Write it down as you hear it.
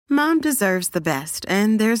Mom deserves the best,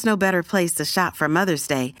 and there's no better place to shop for Mother's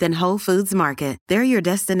Day than Whole Foods Market. They're your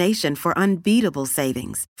destination for unbeatable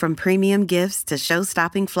savings, from premium gifts to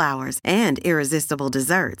show-stopping flowers and irresistible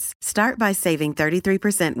desserts. Start by saving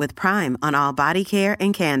 33% with Prime on all body care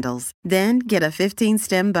and candles. Then get a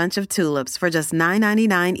 15-stem bunch of tulips for just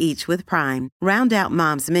 $9.99 each with Prime. Round out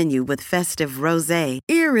Mom's menu with festive rosé,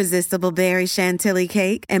 irresistible berry chantilly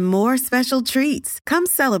cake, and more special treats. Come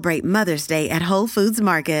celebrate Mother's Day at Whole Foods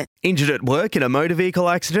Market. Injured at work in a motor vehicle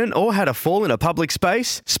accident or had a fall in a public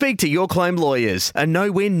space? Speak to Your Claim Lawyers, a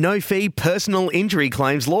no-win, no-fee personal injury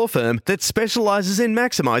claims law firm that specialises in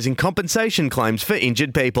maximising compensation claims for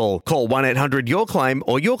injured people. Call 1-800-YOUR-CLAIM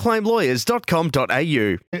or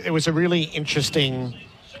yourclaimlawyers.com.au. It was a really interesting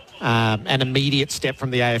and immediate step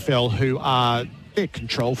from the AFL, who are... they're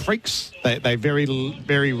control freaks. They very,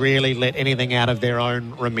 very rarely let anything out of their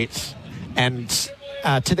own remit, and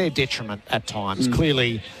to their detriment at times.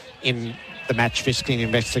 Clearly, in the match fixing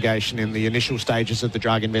investigation, in the initial stages of the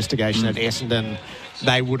drug investigation at Essendon,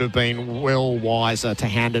 they would have been well wiser to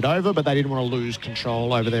hand it over, but they didn't want to lose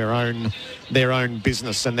control over their own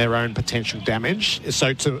business and their own potential damage.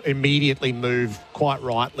 So to immediately move, quite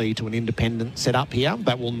rightly, to an independent setup here,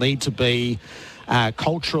 that will need to be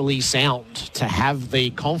culturally sound, to have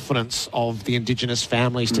the confidence of the Indigenous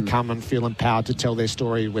families to come and feel empowered to tell their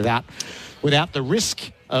story without the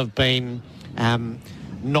risk of being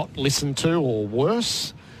not listened to, or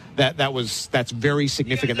worse. That's very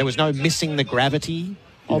significant. There was no missing the gravity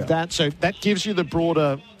of that. So that gives you the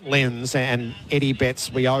broader lens. And Eddie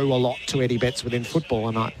Betts, we owe a lot to Eddie Betts within football,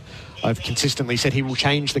 and I've consistently said he will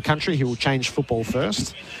change the country. He will change football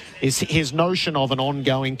first. Is his notion of an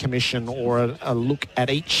ongoing commission or a look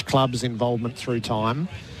at each club's involvement through time,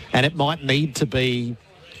 and it might need to be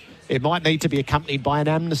accompanied by an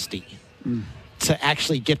amnesty to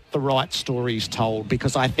actually get the right stories told,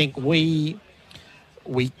 because I think we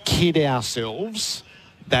kid ourselves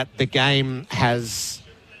that the game has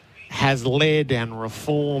led and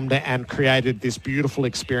reformed and created this beautiful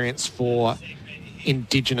experience for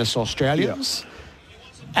Indigenous Australians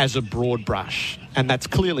as a broad brush, and that's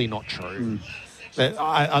clearly not true.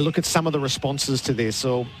 I look at some of the responses to this.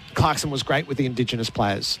 So Clarkson was great with the Indigenous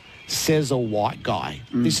players. Says a white guy.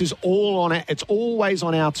 This is all on it. It's always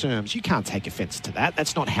on our terms. You can't take offence to that.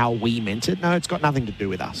 That's not how we meant it. No, it's got nothing to do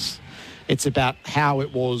with us. It's about how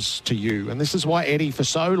it was to you. And this is why Eddie, for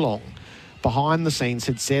so long, behind the scenes,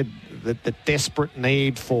 had said that the desperate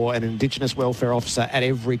need for an Indigenous welfare officer at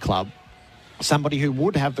every club, somebody who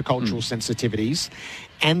would have the cultural sensitivities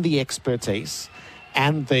and the expertise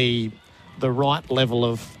and the right level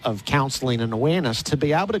of counselling and awareness to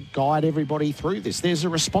be able to guide everybody through this. There's a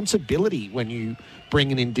responsibility when you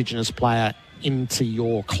bring an Indigenous player into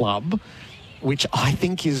your club, which I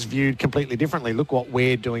think is viewed completely differently. Look what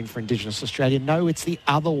we're doing for Indigenous Australia. No, it's the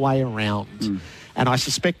other way around. And I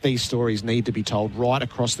suspect these stories need to be told right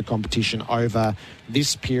across the competition over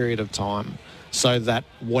this period of time, so that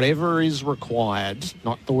whatever is required,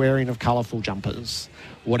 not the wearing of colourful jumpers,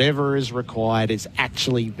 whatever is required is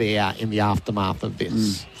actually there in the aftermath of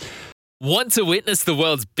this. Want to witness the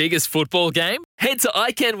world's biggest football game? Head to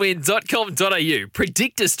iCanWin.com.au,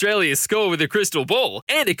 predict Australia's score with a crystal ball,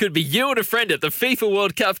 and it could be you and a friend at the FIFA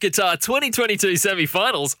World Cup Qatar 2022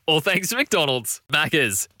 semi-finals, all thanks to McDonald's.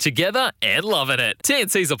 Maccas, together and loving it.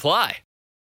 TNCs apply.